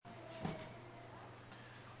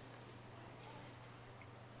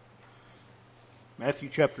Matthew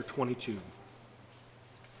chapter 22.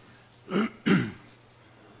 It's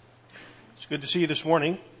good to see you this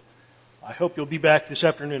morning. I hope you'll be back this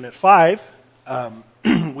afternoon at 5.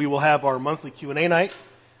 We will have our monthly Q&A night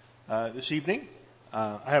this evening.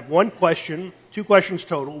 I have one question, two questions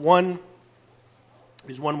total. One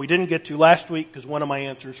is one we didn't get to last week because one of my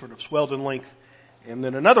answers sort of swelled in length. And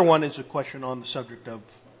then another one is a question on the subject of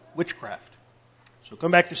witchcraft. So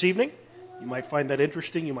come back this evening. You might find that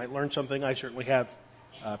interesting. You might learn something. I certainly have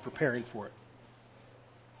preparing for it.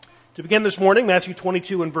 To begin this morning, Matthew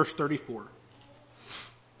 22 and verse 34.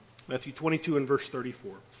 Matthew 22 and verse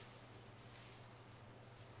 34.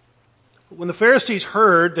 When the Pharisees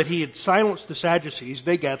heard that he had silenced the Sadducees,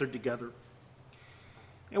 they gathered together.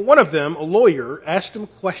 And one of them, a lawyer, asked him a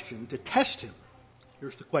question to test him.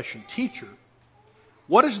 Here's the question. Teacher,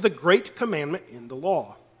 what is the great commandment in the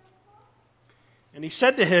law? And he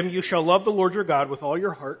said to him, you shall love the Lord your God with all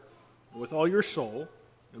your heart, and with all your soul,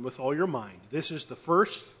 and with all your mind. This is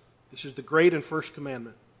the great and first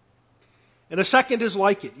commandment. And a second is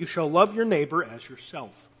like it. You shall love your neighbor as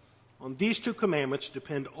yourself. On these two commandments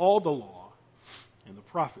depend all the law and the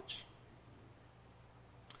prophets.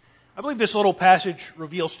 I believe this little passage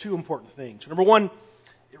reveals two important things. Number one,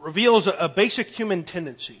 it reveals a basic human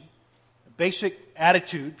tendency, a basic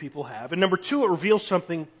attitude people have. And number two, it reveals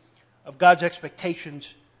something of God's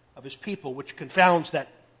expectations of His people, which confounds that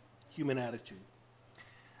human attitude.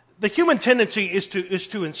 The human tendency is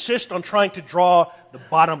to insist on trying to draw the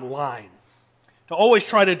bottom line, to always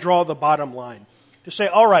try to draw the bottom line, to say,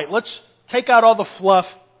 all right, let's take out all the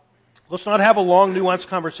fluff, let's not have a long, nuanced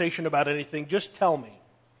conversation about anything, just tell me,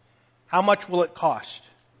 how much will it cost?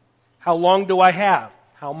 How long do I have?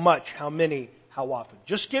 How much? How many? How often?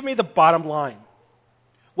 Just give me the bottom line.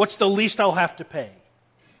 What's the least I'll have to pay?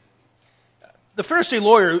 The Pharisee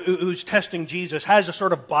lawyer who's testing Jesus has a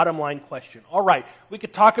sort of bottom line question. All right, we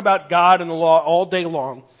could talk about God and the law all day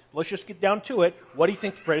long. Let's just get down to it. What do you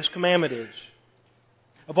think the greatest commandment is?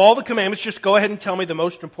 Of all the commandments, just go ahead and tell me the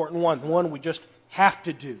most important one, the one we just have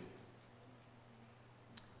to do.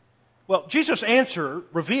 Well, Jesus' answer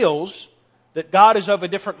reveals that God is of a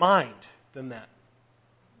different mind than that.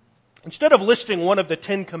 Instead of listing one of the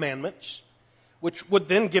 10 commandments, which would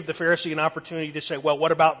then give the Pharisee an opportunity to say, well,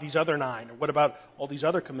 what about these other 9? Or what about all these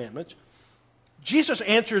other commandments? Jesus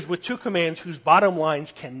answers with two commands whose bottom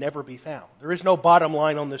lines can never be found. There is no bottom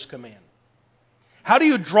line on this command. How do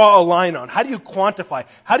you draw a line on? How do you quantify?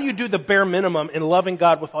 How do you do the bare minimum in loving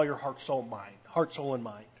God with all your heart, soul, and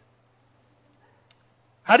mind?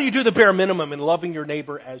 How do you do the bare minimum in loving your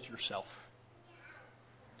neighbor as yourself?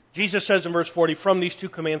 Jesus says in verse 40, from these two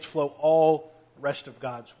commands flow all the rest of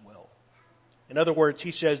God's will. In other words,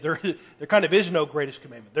 he says there kind of is no greatest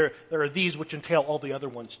commandment. There are these which entail all the other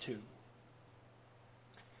ones too.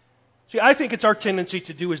 See, I think it's our tendency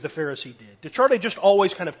to do as the Pharisee did, to try to just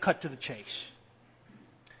always kind of cut to the chase.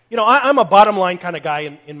 You know, I'm a bottom line kind of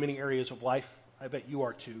guy in many areas of life. I bet you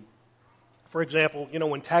are too. For example, you know,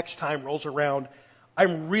 when tax time rolls around,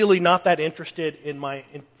 I'm really not that interested in my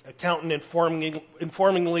accountant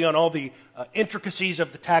informing on all the intricacies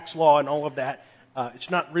of the tax law and all of that. It's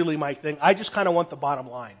not really my thing. I just kind of want the bottom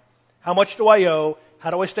line. How much do I owe?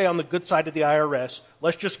 How do I stay on the good side of the IRS?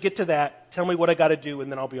 Let's just get to that. Tell me what I got to do,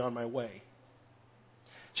 and then I'll be on my way.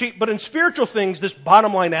 See, but in spiritual things, this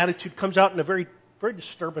bottom line attitude comes out in a very, very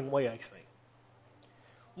disturbing way, I think.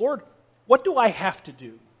 Lord, what do I have to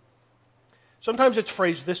do? Sometimes it's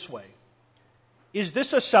phrased this way. Is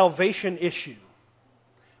this a salvation issue?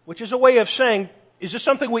 Which is a way of saying, is this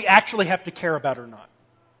something we actually have to care about or not?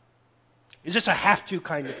 Is this a have-to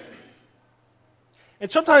kind of thing?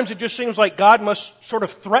 And sometimes it just seems like God must sort of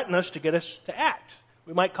threaten us to get us to act.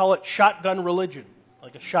 We might call it shotgun religion,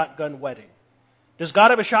 like a shotgun wedding. Does God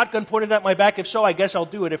have a shotgun pointed at my back? If so, I guess I'll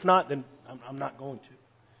do it. If not, then I'm not going to.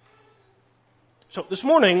 So this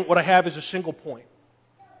morning, what I have is a single point.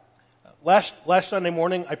 Last Sunday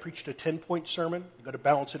morning, I preached a 10-point sermon. I'm going to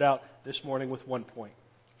balance it out this morning with 1 point.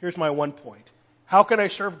 Here's my 1 point. How can I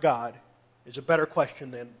serve God is a better question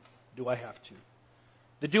than do I have to?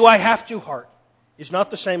 The do I have to heart is not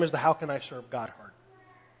the same as the how can I serve God heart.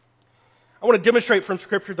 I want to demonstrate from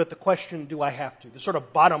Scripture that the question, do I have to, the sort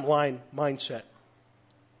of bottom line mindset,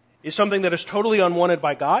 is something that is totally unwanted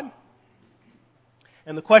by God.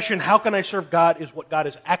 And the question, how can I serve God, is what God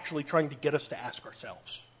is actually trying to get us to ask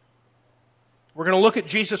ourselves. We're going to look at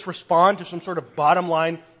Jesus respond to some sort of bottom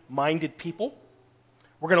line minded people.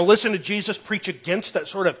 We're going to listen to Jesus preach against that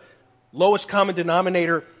sort of lowest common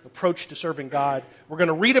denominator approach to serving God. We're going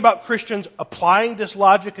to read about Christians applying this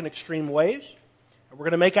logic in extreme ways. And we're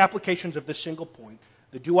going to make applications of this single point.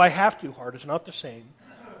 The do I have to heart is not the same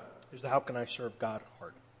is the how can I serve God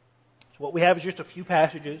heart. So what we have is just a few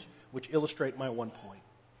passages which illustrate my one point.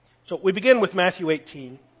 So we begin with Matthew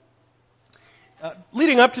 18.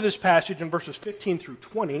 Leading up to this passage in verses 15 through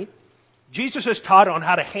 20, Jesus has taught on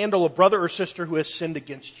how to handle a brother or sister who has sinned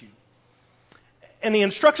against you. And he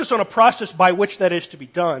instructs us on a process by which that is to be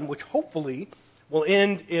done, which hopefully will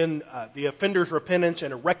end in the offender's repentance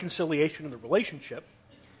and a reconciliation in the relationship.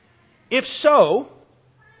 If so,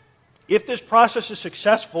 if this process is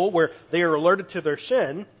successful, where they are alerted to their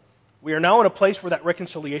sin, we are now in a place where that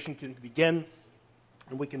reconciliation can begin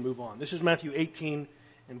and we can move on. This is Matthew 18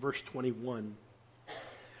 and verse 21.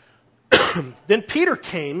 Then Peter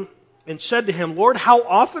came and said to him, Lord, how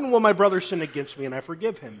often will my brother sin against me and I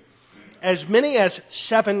forgive him? As many as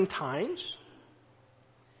 7 times?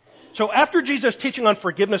 So after Jesus' teaching on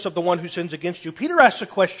forgiveness of the one who sins against you, Peter asks a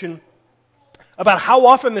question about how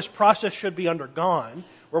often this process should be undergone,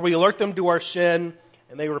 where we alert them to our sin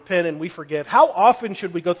and they repent and we forgive. How often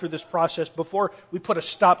should we go through this process before we put a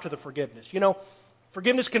stop to the forgiveness? You know,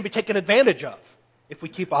 forgiveness can be taken advantage of if we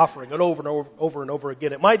keep offering it over and over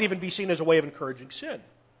again. It might even be seen as a way of encouraging sin.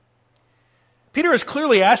 Peter is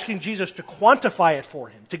clearly asking Jesus to quantify it for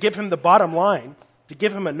him, to give him the bottom line, to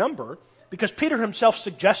give him a number, because Peter himself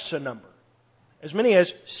suggests a number, as many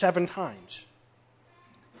as 7 times.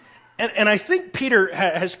 And I think Peter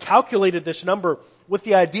has calculated this number with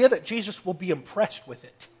the idea that Jesus will be impressed with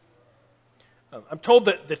it. I'm told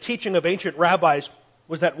that the teaching of ancient rabbis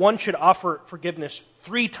was that one should offer forgiveness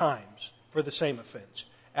 3 times for the same offense,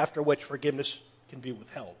 after which forgiveness can be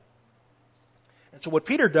withheld. And so what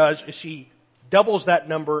Peter does is he doubles that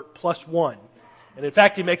number plus 1. And in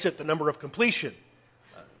fact, he makes it the number of completion.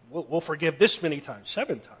 We'll forgive this many times,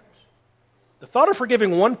 7 times. The thought of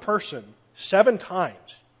forgiving one person 7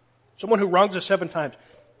 times, someone who wrongs us 7 times,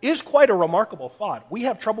 is quite a remarkable thought. We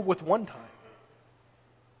have trouble with 1 time.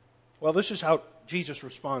 Well, this is how Jesus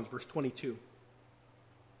responds, verse 22.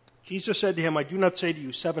 Jesus said to him, I do not say to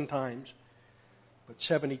you 7 times, but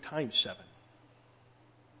 70 times 7.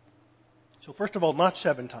 So first of all, not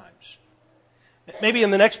 7 times. Maybe in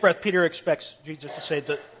the next breath, Peter expects Jesus to say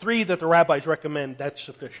the 3 that the rabbis recommend, that's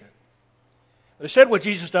sufficient. But instead what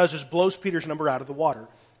Jesus does is blows Peter's number out of the water.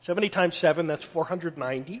 70 times 7, that's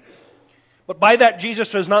 490. But by that, Jesus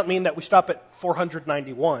does not mean that we stop at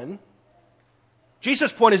 491.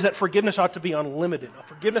 Jesus' point is that forgiveness ought to be unlimited.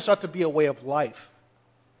 Forgiveness ought to be a way of life.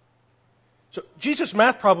 So Jesus'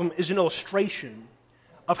 math problem is an illustration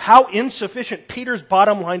of how insufficient Peter's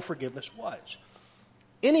bottom line forgiveness was.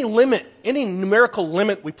 Any limit, any numerical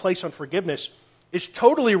limit we place on forgiveness is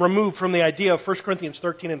totally removed from the idea of 1 Corinthians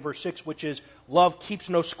 13 and verse 6, which is love keeps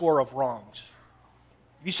no score of wrongs.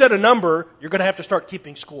 If you set a number, you're going to have to start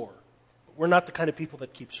keeping score. But we're not the kind of people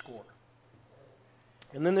that keep score.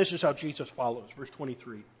 And then this is how Jesus follows, verse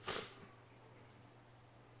 23.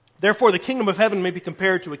 Therefore, the kingdom of heaven may be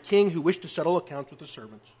compared to a king who wished to settle accounts with his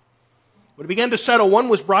servants. When he began to settle, one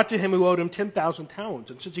was brought to him who owed him 10,000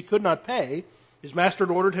 talents. And since he could not pay, his master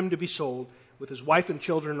had ordered him to be sold with his wife and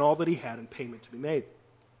children and all that he had and payment to be made.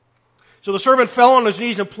 So the servant fell on his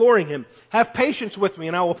knees imploring him, have patience with me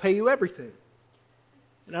and I will pay you everything.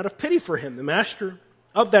 And out of pity for him, the master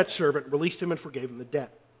of that servant released him and forgave him the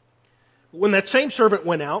debt. But when that same servant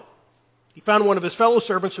went out, he found one of his fellow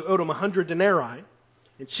servants who owed him 100 denarii.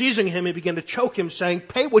 And seizing him, he began to choke him, saying,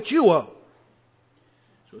 pay what you owe.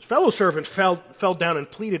 So his fellow servant fell down and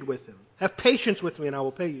pleaded with him, have patience with me and I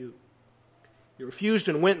will pay you. He refused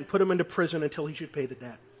and went and put him into prison until he should pay the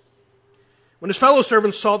debt. When his fellow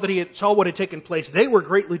servants saw what had taken place, they were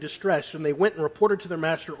greatly distressed, and they went and reported to their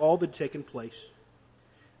master all that had taken place.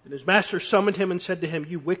 And his master summoned him and said to him,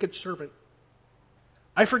 you wicked servant,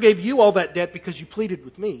 I forgave you all that debt because you pleaded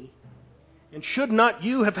with me. And should not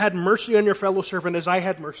you have had mercy on your fellow servant as I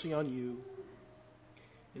had mercy on you?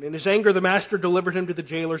 And in his anger the master delivered him to the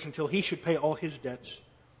jailers until he should pay all his debts.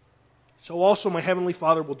 So also my heavenly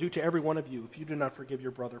Father will do to every one of you if you do not forgive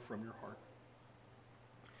your brother from your heart.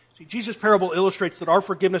 See, Jesus' parable illustrates that our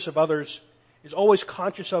forgiveness of others is always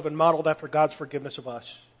conscious of and modeled after God's forgiveness of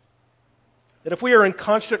us. That if we are in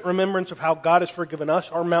constant remembrance of how God has forgiven us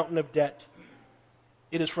our mountain of debt,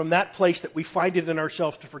 it is from that place that we find it in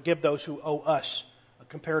ourselves to forgive those who owe us a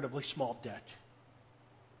comparatively small debt.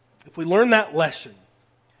 If we learn that lesson,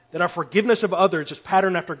 that our forgiveness of others is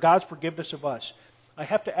patterned after God's forgiveness of us, I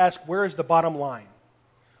have to ask, where is the bottom line?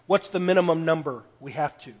 What's the minimum number we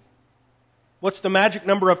have to? What's the magic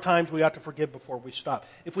number of times we ought to forgive before we stop?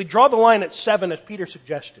 If we draw the line at 7, as Peter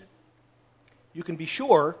suggested, you can be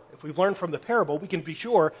sure, if we've learned from the parable, we can be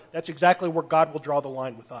sure that's exactly where God will draw the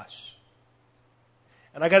line with us.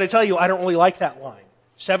 And I got to tell you, I don't really like that line.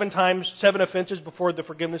 7 times, 7 offenses before the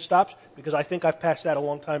forgiveness stops? Because I think I've passed that a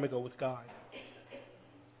long time ago with God.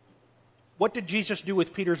 What did Jesus do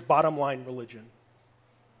with Peter's bottom line religion?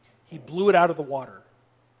 He blew it out of the water.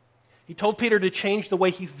 He told Peter to change the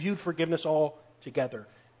way he viewed forgiveness altogether.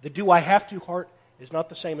 The do I have to heart is not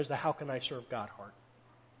the same as the how can I serve God heart.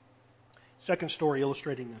 Second story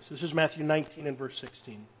illustrating this. This is Matthew 19 and verse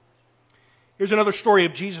 16. Here's another story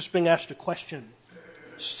of Jesus being asked a question,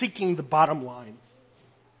 seeking the bottom line.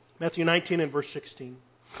 Matthew 19 and verse 16.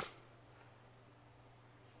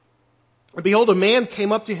 And behold, a man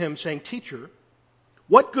came up to him, saying, Teacher,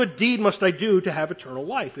 what good deed must I do to have eternal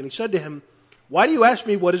life? And he said to him, Why do you ask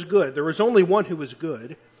me what is good? There is only one who is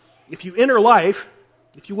good. If you would enter life,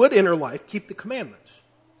 keep the commandments.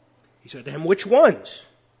 He said to him, Which ones?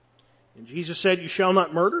 And Jesus said, You shall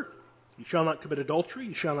not murder, you shall not commit adultery,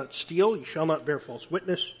 you shall not steal, you shall not bear false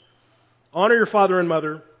witness, honor your father and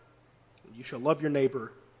mother, and you shall love your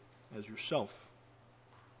neighbor as yourself.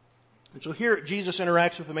 And so here Jesus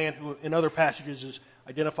interacts with a man who in other passages is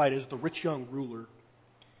identified as the rich young ruler.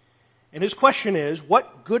 And his question is,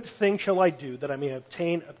 what good thing shall I do that I may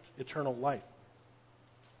obtain eternal life?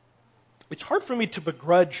 It's hard for me to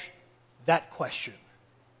begrudge that question.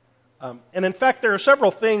 And in fact, there are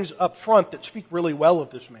several things up front that speak really well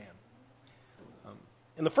of this man.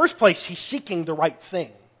 In the first place, he's seeking the right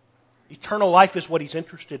thing. Eternal life is what he's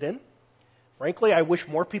interested in. Frankly, I wish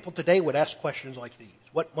more people today would ask questions like these.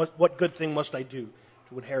 What good thing must I do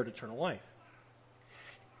to inherit eternal life?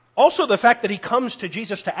 Also, the fact that he comes to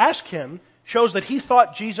Jesus to ask him shows that he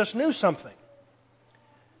thought Jesus knew something.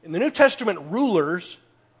 In the New Testament, rulers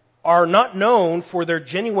are not known for their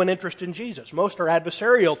genuine interest in Jesus. Most are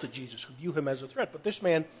adversarial to Jesus, who view him as a threat. But this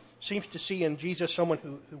man seems to see in Jesus someone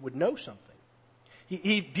who would know something.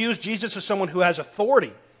 He views Jesus as someone who has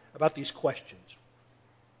authority about these questions.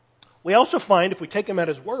 We also find, if we take him at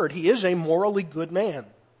his word, he is a morally good man,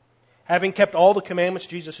 having kept all the commandments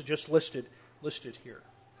Jesus had just listed here.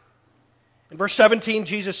 In verse 17,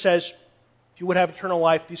 Jesus says, if you would have eternal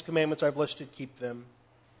life, these commandments I've listed, keep them.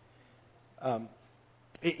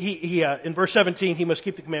 In verse 17, he must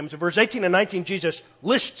keep the commandments. In verse 18 and 19, Jesus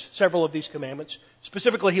lists several of these commandments.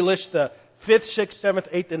 Specifically, he lists the 5th, 6th,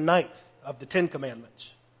 7th, 8th, and 9th of the 10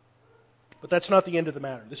 commandments. But that's not the end of the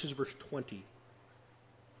matter. This is verse 20.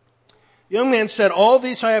 The young man said, All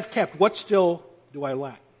these I have kept. What still do I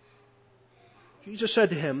lack? Jesus said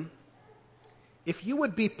to him, If you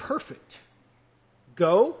would be perfect,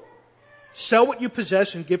 go, sell what you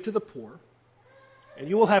possess and give to the poor, and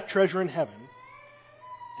you will have treasure in heaven.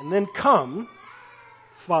 And then come,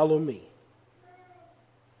 follow me.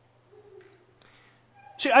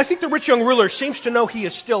 See, I think the rich young ruler seems to know he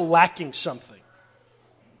is still lacking something.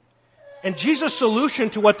 And Jesus' solution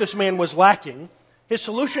to what this man was lacking, his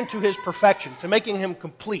solution to his perfection, to making him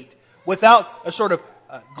complete, without a sort of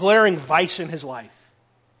glaring vice in his life,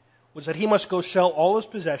 was that he must go sell all his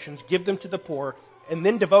possessions, give them to the poor, and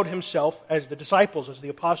then devote himself, as the disciples, as the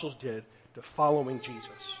apostles did, to following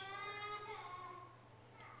Jesus.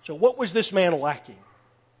 So what was this man lacking?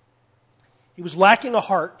 He was lacking a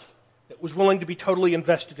heart that was willing to be totally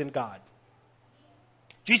invested in God.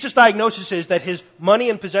 Jesus' diagnosis is that his money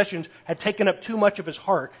and possessions had taken up too much of his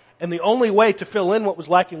heart, and the only way to fill in what was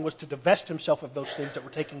lacking was to divest himself of those things that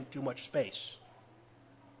were taking too much space.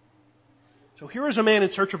 So here is a man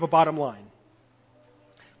in search of a bottom line.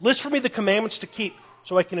 List for me the commandments to keep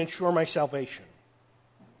so I can ensure my salvation.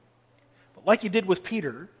 But like he did with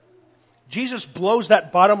Peter, Jesus blows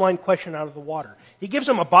that bottom line question out of the water. He gives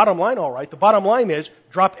him a bottom line, all right. The bottom line is,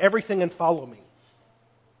 drop everything and follow me.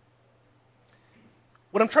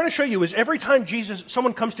 What I'm trying to show you is every time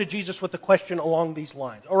someone comes to Jesus with a question along these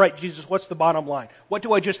lines, all right, Jesus, what's the bottom line? What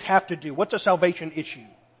do I just have to do? What's a salvation issue?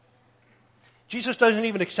 Jesus doesn't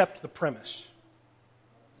even accept the premise.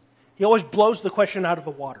 He always blows the question out of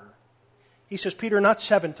the water. He says, Peter, not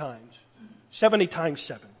 7 times, 70 times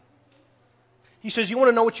 7. He says, you want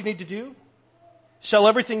to know what you need to do? Sell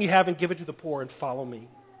everything you have and give it to the poor and follow me.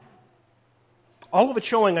 All of it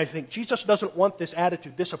showing, I think, Jesus doesn't want this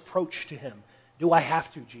attitude, this approach to him. Do I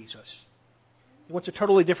have to, Jesus? He wants a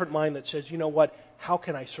totally different mind that says, you know what? How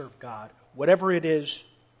can I serve God? Whatever it is,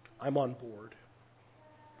 I'm on board.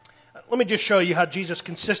 Let me just show you how Jesus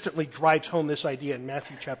consistently drives home this idea in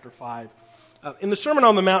Matthew chapter 5. In the Sermon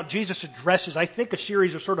on the Mount, Jesus addresses, I think, a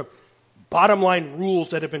series of sort of bottom line rules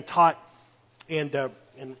that have been taught and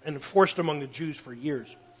enforced among the Jews for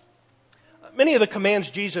years. Many of the commands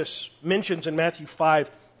Jesus mentions in Matthew 5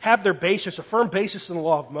 have their basis, a firm basis in the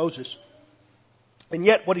law of Moses. And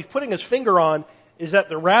yet what he's putting his finger on is that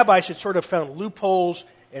the rabbis had sort of found loopholes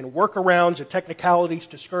and workarounds and technicalities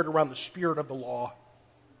to skirt around the spirit of the law.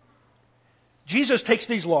 Jesus takes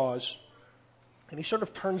these laws and he sort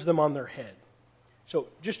of turns them on their head. So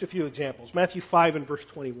just a few examples. Matthew 5 and verse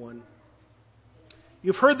 21.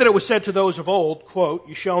 You've heard that it was said to those of old, quote,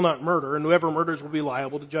 you shall not murder, and whoever murders will be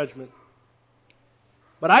liable to judgment.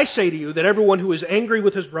 But I say to you that everyone who is angry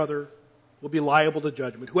with his brother will be liable to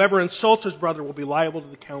judgment. Whoever insults his brother will be liable to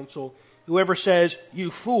the council. Whoever says, you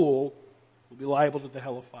fool, will be liable to the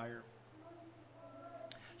hell of fire.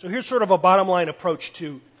 So here's sort of a bottom line approach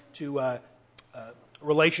to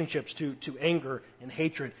relationships, to anger and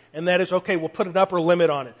hatred. And that is, okay, we'll put an upper limit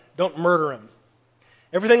on it. Don't murder him.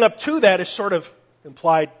 Everything up to that is sort of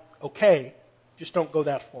implied, okay, just don't go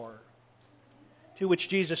that far. To which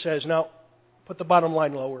Jesus says, no, put the bottom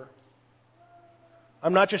line lower.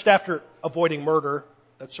 I'm not just after avoiding murder.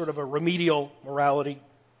 That's sort of a remedial morality.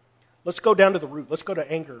 Let's go down to the root. Let's go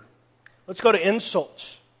to anger. Let's go to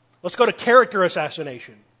insults. Let's go to character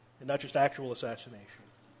assassination and not just actual assassination.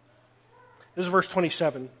 This is verse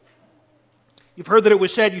 27. You've heard that it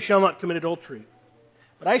was said, you shall not commit adultery.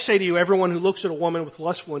 But I say to you, everyone who looks at a woman with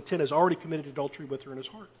lustful intent has already committed adultery with her in his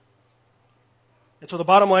heart. And so the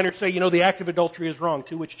bottom liners say, the act of adultery is wrong,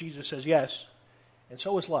 to which Jesus says, yes, and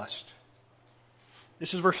so is lust.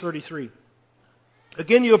 This is verse 33.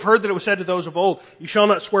 Again, you have heard that it was said to those of old, you shall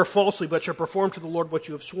not swear falsely, but shall perform to the Lord what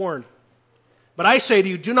you have sworn. But I say to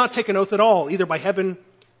you, do not take an oath at all, either by heaven,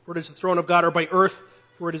 for it is the throne of God, or by earth,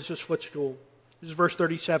 for it is his footstool. This is verse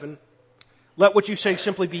 37. Let what you say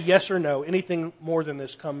simply be yes or no. Anything more than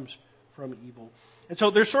this comes from evil. And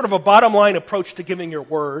so there's sort of a bottom line approach to giving your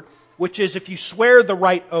word, which is if you swear the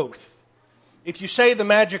right oath, if you say the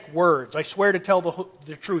magic words, I swear to tell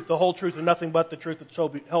the truth, the whole truth, and nothing but the truth, that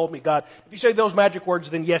so help me God. If you say those magic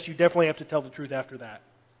words, then yes, you definitely have to tell the truth after that.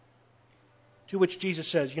 To which Jesus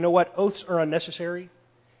says, you know what? Oaths are unnecessary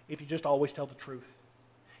if you just always tell the truth.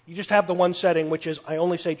 You just have the one setting, which is I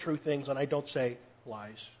only say true things and I don't say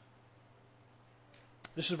lies.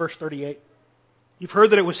 This is verse 38. You've heard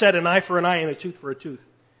that it was said, an eye for an eye and a tooth for a tooth.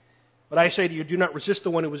 But I say to you, do not resist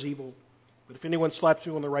the one who is evil. But if anyone slaps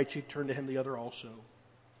you on the right cheek, turn to him the other also.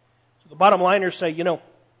 So the bottom liners say, an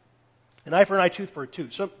eye for an eye, tooth for a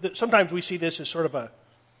tooth. Sometimes we see this as sort of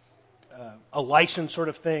a license sort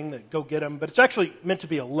of thing, that go get them. But it's actually meant to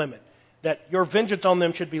be a limit. That your vengeance on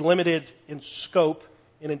them should be limited in scope,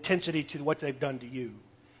 in intensity to what they've done to you.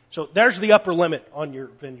 So there's the upper limit on your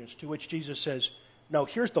vengeance, to which Jesus says, no,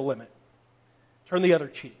 here's the limit. Turn the other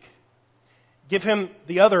cheek. Give him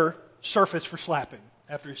the other surface for slapping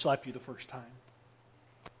after he slapped you the first time.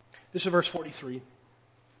 This is verse 43.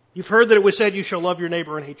 You've heard that it was said, you shall love your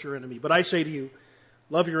neighbor and hate your enemy. But I say to you,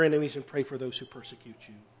 love your enemies and pray for those who persecute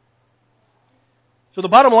you. So the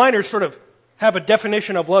bottom liners sort of have a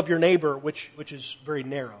definition of love your neighbor, which is very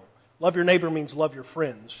narrow. Love your neighbor means love your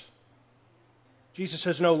friends. Jesus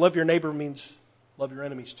says, no, love your neighbor means love your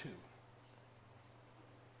enemies too.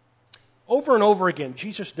 Over and over again,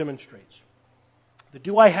 Jesus demonstrates the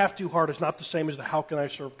do I have to heart is not the same as the how can I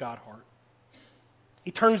serve God heart.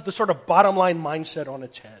 He turns the sort of bottom line mindset on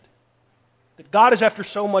its head. That God is after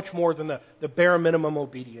so much more than the bare minimum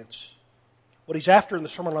obedience. What he's after in the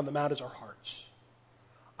Sermon on the Mount is our hearts.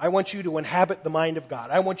 I want you to inhabit the mind of God.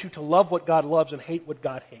 I want you to love what God loves and hate what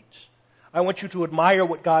God hates. I want you to admire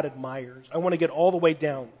what God admires. I want to get all the way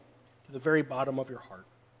down to the very bottom of your heart.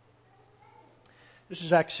 This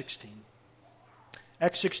is Acts 16.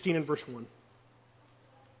 Acts 16 and verse 1.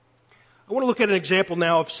 I want to look at an example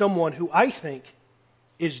now of someone who I think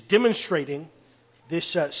is demonstrating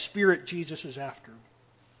this spirit Jesus is after.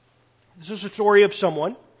 This is a story of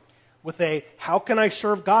someone with a how can I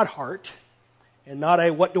serve God heart and not a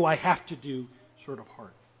what do I have to do sort of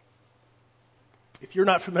heart. If you're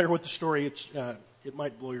not familiar with the story, it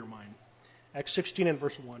might blow your mind. Acts 16 and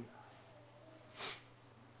verse 1.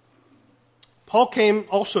 Paul came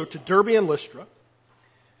also to Derbe and Lystra.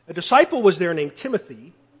 A disciple was there named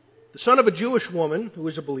Timothy, the son of a Jewish woman who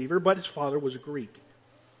was a believer, but his father was a Greek.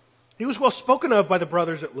 He was well spoken of by the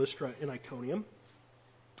brothers at Lystra and Iconium.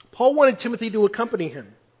 Paul wanted Timothy to accompany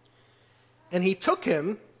him, and he took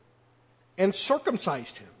him and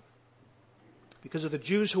circumcised him because of the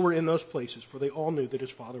Jews who were in those places, for they all knew that his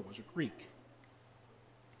father was a Greek.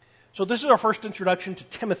 So this is our first introduction to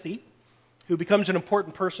Timothy, who becomes an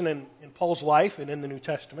important person in Paul's life and in the New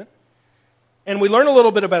Testament. And we learn a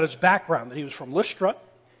little bit about his background, that he was from Lystra,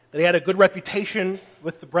 that he had a good reputation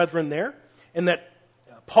with the brethren there, and that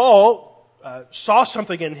Paul saw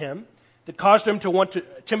something in him that caused him to want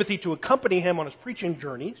Timothy to accompany him on his preaching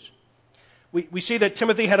journeys. We see that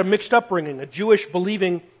Timothy had a mixed upbringing, a Jewish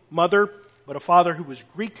believing mother, but a father who was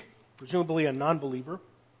Greek, presumably a non-believer.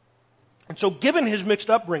 And so given his mixed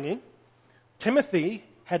upbringing, Timothy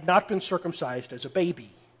had not been circumcised as a baby.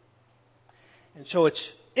 And so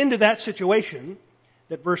it's into that situation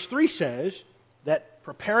that verse 3 says that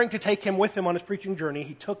preparing to take him with him on his preaching journey,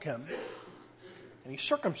 he took him and he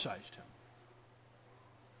circumcised him.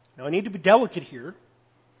 Now I need to be delicate here,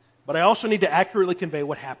 but I also need to accurately convey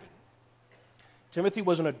what happened. Timothy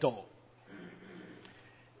was an adult.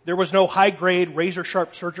 There was no high-grade,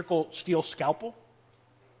 razor-sharp surgical steel scalpel.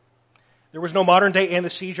 There was no modern-day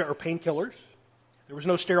anesthesia or painkillers. There was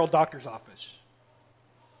no sterile doctor's office.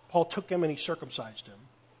 Paul took him and he circumcised him,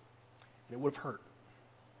 and it would have hurt.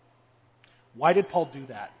 Why did Paul do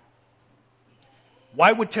that?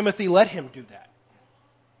 Why would Timothy let him do that?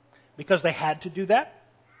 Because they had to do that?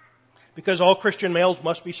 Because all Christian males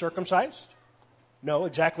must be circumcised? No,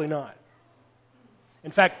 exactly not.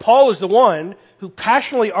 In fact, Paul is the one who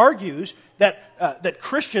passionately argues that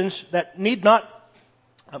Christians that need not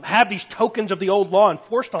have these tokens of the old law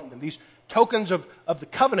enforced on them, these tokens of the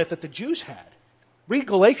covenant that the Jews had. Read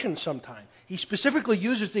Galatians sometime. He specifically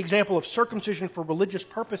uses the example of circumcision for religious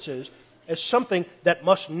purposes as something that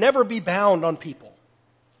must never be bound on people.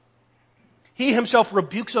 He himself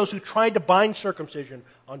rebukes those who tried to bind circumcision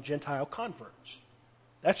on Gentile converts.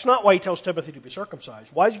 That's not why he tells Timothy to be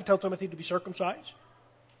circumcised. Why does he tell Timothy to be circumcised?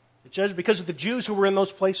 It says because of the Jews who were in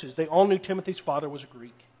those places. They all knew Timothy's father was a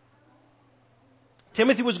Greek.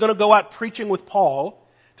 Timothy was going to go out preaching with Paul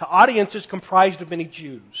to audiences comprised of many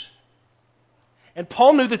Jews. And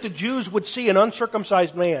Paul knew that the Jews would see an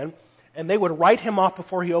uncircumcised man and they would write him off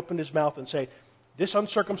before he opened his mouth and say, this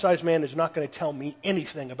uncircumcised man is not going to tell me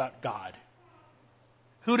anything about God.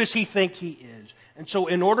 Who does he think he is? And so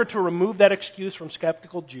in order to remove that excuse from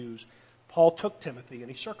skeptical Jews, Paul took Timothy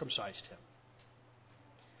and he circumcised him.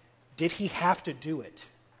 Did he have to do it?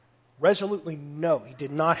 Resolutely no, he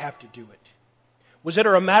did not have to do it. Was it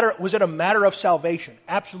a matter of salvation?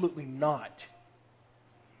 Absolutely not.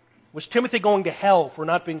 Was Timothy going to hell for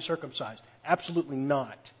not being circumcised? Absolutely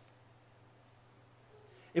not.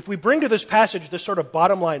 If we bring to this passage this sort of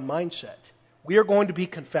bottom line mindset, we are going to be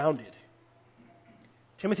confounded.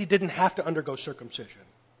 Timothy didn't have to undergo circumcision.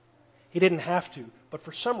 He didn't have to, but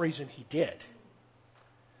for some reason he did.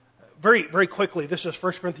 Very, very quickly, this is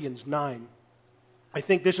 1 Corinthians 9. I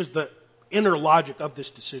think this is the inner logic of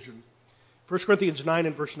this decision. 1 Corinthians 9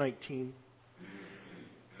 and verse 19.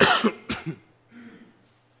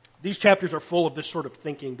 These chapters are full of this sort of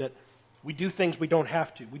thinking that we do things we don't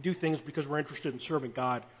have to. We do things because we're interested in serving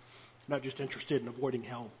God, not just interested in avoiding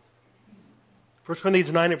hell. 1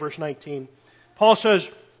 Corinthians 9 and verse 19. Paul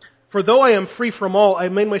says, for though I am free from all, I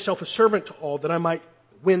made myself a servant to all, that I might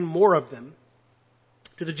win more of them.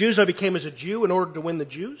 To the Jews I became as a Jew in order to win the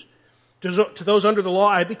Jews. To those under the law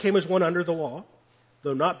I became as one under the law,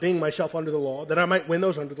 though not being myself under the law, that I might win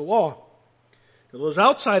those under the law. To those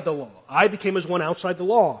outside the law I became as one outside the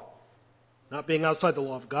law, not being outside the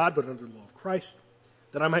law of God, but under the law of Christ,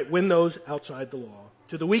 that I might win those outside the law.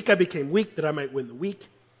 To the weak I became weak, that I might win the weak.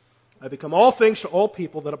 I become all things to all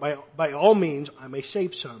people, that by all means I may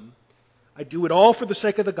save some. I do it all for the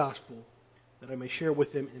sake of the gospel, that I may share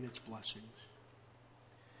with them in its blessings.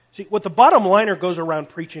 See, what the bottom liner goes around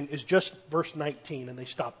preaching is just verse 19, and they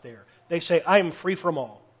stop there. They say, I am free from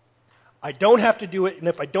all. I don't have to do it, and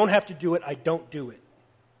if I don't have to do it, I don't do it.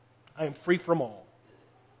 I am free from all.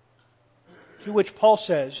 To which Paul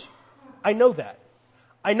says, I know that.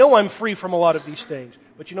 I know I'm free from a lot of these things,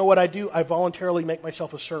 but you know what I do? I voluntarily make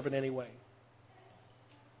myself a servant anyway.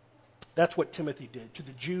 That's what Timothy did. To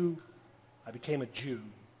the Jew, I became a Jew,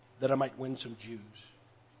 that I might win some Jews.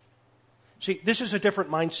 See, this is a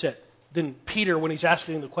different mindset than Peter when he's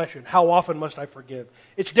asking the question, how often must I forgive?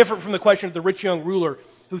 It's different from the question of the rich young ruler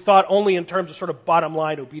who thought only in terms of sort of bottom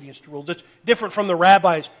line obedience to rules. It's different from the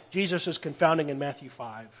rabbis Jesus is confounding in Matthew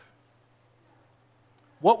 5.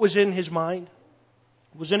 What was in his mind?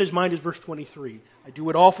 What was in his mind is verse 23. I do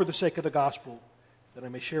it all for the sake of the gospel, that I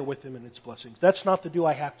may share with him in its blessings. That's not the do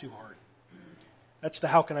I have to heart. That's the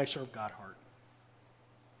how can I serve God heart.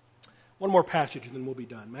 One more passage and then we'll be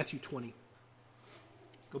done. Matthew 20.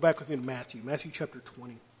 Go back with me to Matthew chapter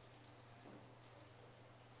 20.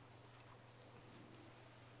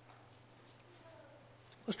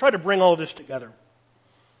 Let's try to bring all of this together.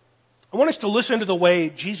 I want us to listen to the way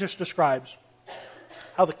Jesus describes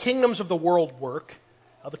how the kingdoms of the world work,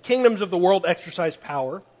 how the kingdoms of the world exercise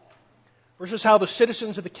power, versus how the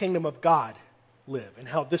citizens of the kingdom of God live and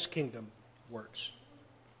how this kingdom works.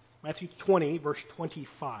 Matthew 20, verse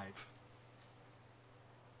 25.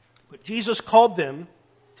 But Jesus called them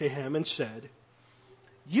to him and said,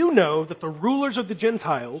 you know that the rulers of the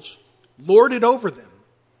Gentiles lord it over them,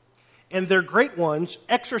 and their great ones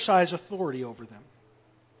exercise authority over them.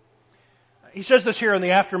 He says this here in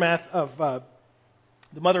the aftermath of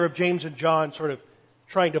the mother of James and John sort of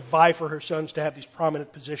trying to vie for her sons to have these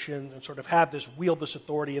prominent positions and sort of wield this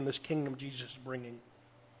authority in this kingdom Jesus is bringing.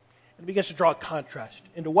 And begins to draw a contrast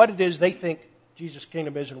into what it is they think Jesus'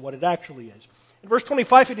 kingdom is and what it actually is. In verse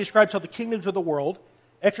 25, he describes how the kingdoms of the world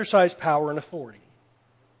exercise power and authority.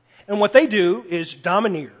 And what they do is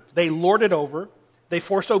domineer. They lord it over. They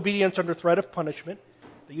force obedience under threat of punishment.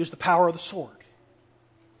 They use the power of the sword.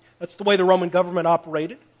 That's the way the Roman government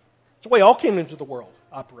operated. It's the way all kingdoms of the world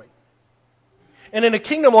operate. And in a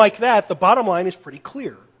kingdom like that, the bottom line is pretty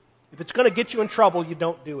clear. If it's going to get you in trouble, you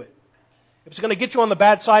don't do it. If it's going to get you on the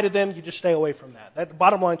bad side of them, you just stay away from that. The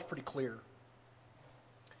bottom line is pretty clear.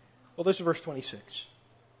 Well, this is verse 26.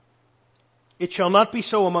 It shall not be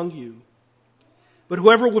so among you, but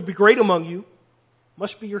whoever would be great among you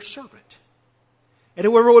must be your servant. And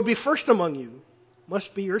whoever would be first among you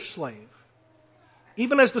must be your slave.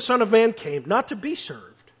 Even as the Son of Man came, not to be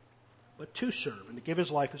served, but to serve, and to give his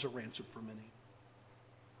life as a ransom for many.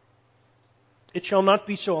 It shall not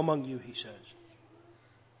be so among you, he says.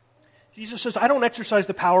 Jesus says, I don't exercise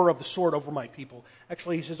the power of the sword over my people.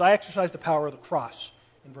 Actually, he says, I exercise the power of the cross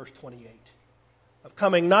in verse 28. Of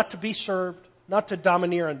coming not to be served, not to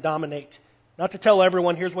domineer and dominate, not to tell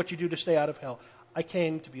everyone, here's what you do to stay out of hell. I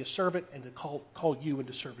came to be a servant and to call you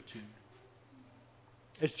into servitude.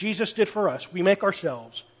 As Jesus did for us, we make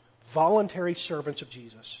ourselves voluntary servants of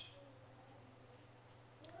Jesus.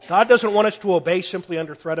 God doesn't want us to obey simply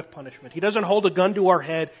under threat of punishment. He doesn't hold a gun to our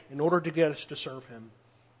head in order to get us to serve Him.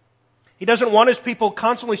 He doesn't want His people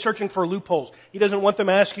constantly searching for loopholes. He doesn't want them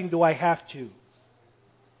asking, do I have to?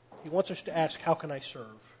 He wants us to ask, how can I serve?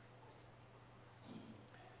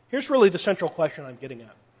 Here's really the central question I'm getting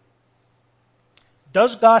at.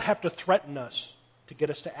 Does God have to threaten us to get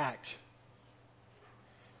us to act?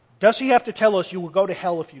 Does He have to tell us you will go to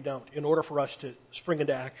hell if you don't in order for us to spring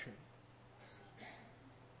into action?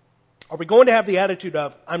 Are we going to have the attitude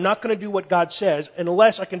of, I'm not going to do what God says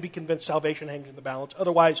unless I can be convinced salvation hangs in the balance.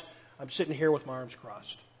 Otherwise, I'm sitting here with my arms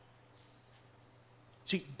crossed.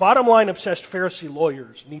 See, bottom line obsessed Pharisee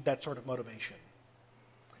lawyers need that sort of motivation.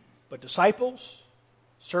 But disciples,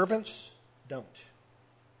 servants, don't.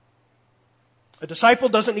 A disciple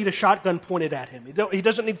doesn't need a shotgun pointed at him. He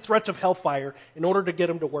doesn't need threats of hellfire in order to get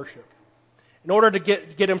him to worship. In order to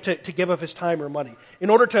get him to give of his time or money. In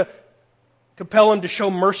order to compel him to show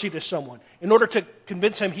mercy to someone. In order to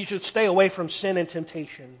convince him he should stay away from sin and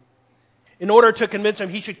temptation. In order to convince him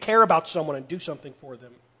he should care about someone and do something for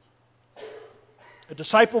them. A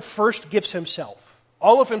disciple first gives himself,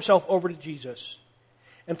 all of himself, over to Jesus.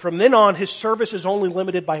 And from then on, his service is only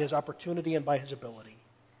limited by his opportunity and by his ability.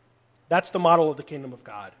 That's the model of the kingdom of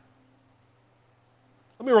God.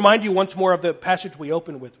 Let me remind you once more of the passage we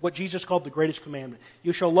opened with, what Jesus called the greatest commandment.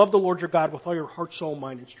 You shall love the Lord your God with all your heart, soul,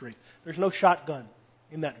 mind, and strength. There's no shotgun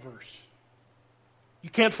in that verse. You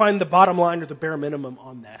can't find the bottom line or the bare minimum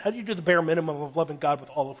on that. How do you do the bare minimum of loving God with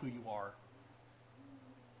all of who you are?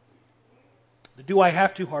 The do I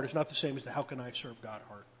have to heart is not the same as the how can I serve God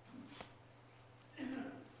heart.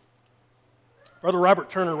 Brother Robert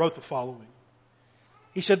Turner wrote the following.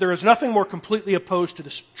 He said, there is nothing more completely opposed to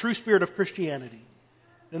the true spirit of Christianity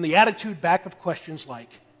than the attitude back of questions like,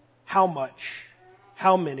 how much,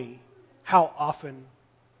 how many, how often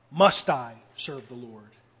must I serve the Lord?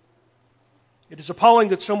 It is appalling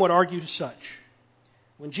that some would argue such.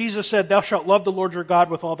 When Jesus said, thou shalt love the Lord your God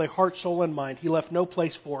with all thy heart, soul, and mind, He left no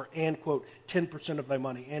place for, and quote, 10% of thy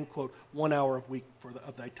money, and quote, 1 hour of week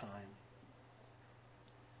of thy time.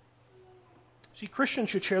 See, Christians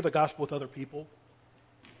should share the gospel with other people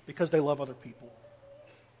because they love other people.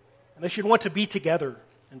 And they should want to be together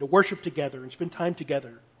and to worship together and spend time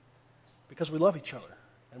together because we love each other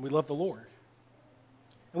and we love the Lord.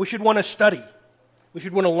 And we should want to study. We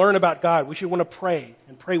should want to learn about God. We should want to pray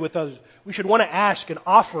and pray with others. We should want to ask and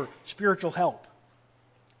offer spiritual help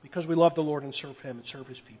because we love the Lord and serve Him and serve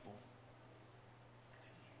His people.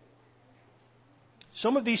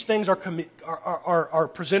 Some of these things are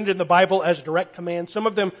presented in the Bible as direct commands. Some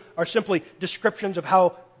of them are simply descriptions of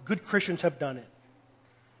how good Christians have done it.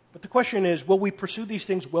 But the question is, will we pursue these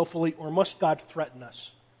things willfully, or must God threaten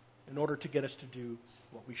us in order to get us to do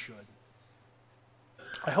what we should?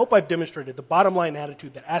 I hope I've demonstrated the bottom line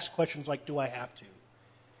attitude that asks questions like, do I have to,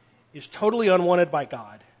 is totally unwanted by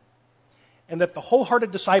God, and that the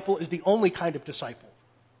wholehearted disciple is the only kind of disciple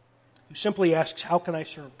who simply asks, how can I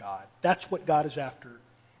serve God? That's what God is after,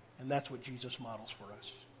 and that's what Jesus models for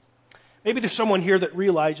us. Maybe there's someone here that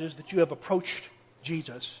realizes that you have approached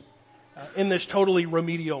Jesus in this totally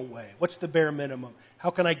remedial way. What's the bare minimum? How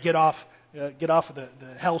can I get off of the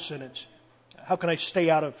hell sentence How can I stay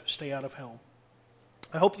out of hell?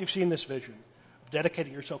 I hope you've seen this vision of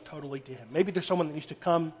dedicating yourself totally to Him. Maybe there's someone that needs to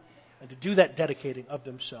come and to do that dedicating of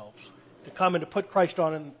themselves, to come and to put Christ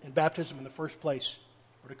on in baptism in the first place,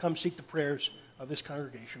 or to come seek the prayers of this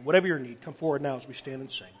congregation. Whatever your need, come forward now as we stand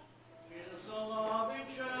and sing. Jesus, a loving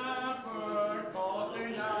shepherd,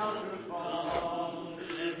 calling out to come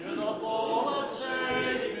into the fold of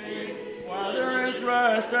safety, where there is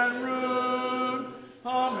rest and room.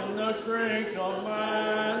 Come in the strength of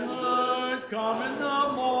manhood, come in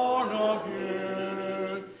the morn of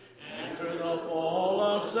youth. Enter the fold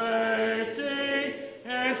of safety,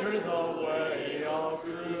 enter the way of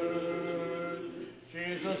truth.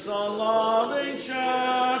 Jesus, a loving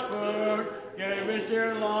shepherd, gave His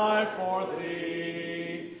dear life for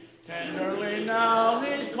thee. Tenderly now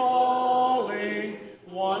He's calling,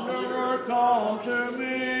 wanderer, come to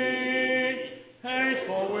me.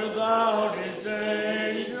 Hateful without His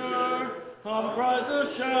danger, come cries the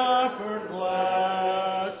shepherd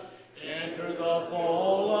blessed. Enter the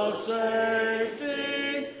fold of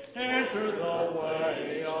safety, enter the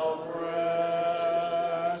way of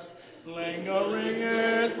rest. Lingering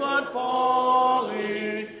is but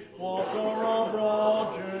folly, wolves are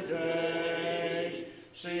abroad today,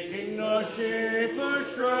 seeking the sheep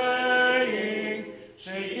straying,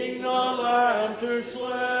 seeking the lamb to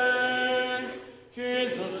slay.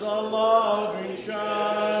 Jesus, a loving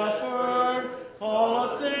shepherd,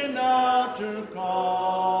 calleth thee now to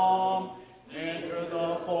come. Enter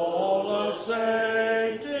the fold of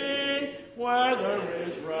safety, where there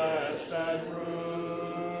is rest and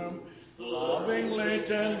room. Lovingly,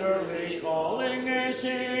 tenderly calling is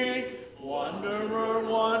He, wanderer,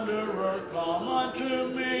 wanderer, come unto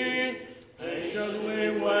me.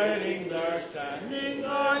 Patiently waiting there, standing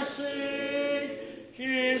I see,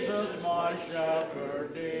 Jesus, my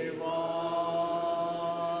shepherd divine.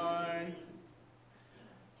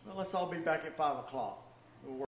 Well, let's all be back at 5 o'clock.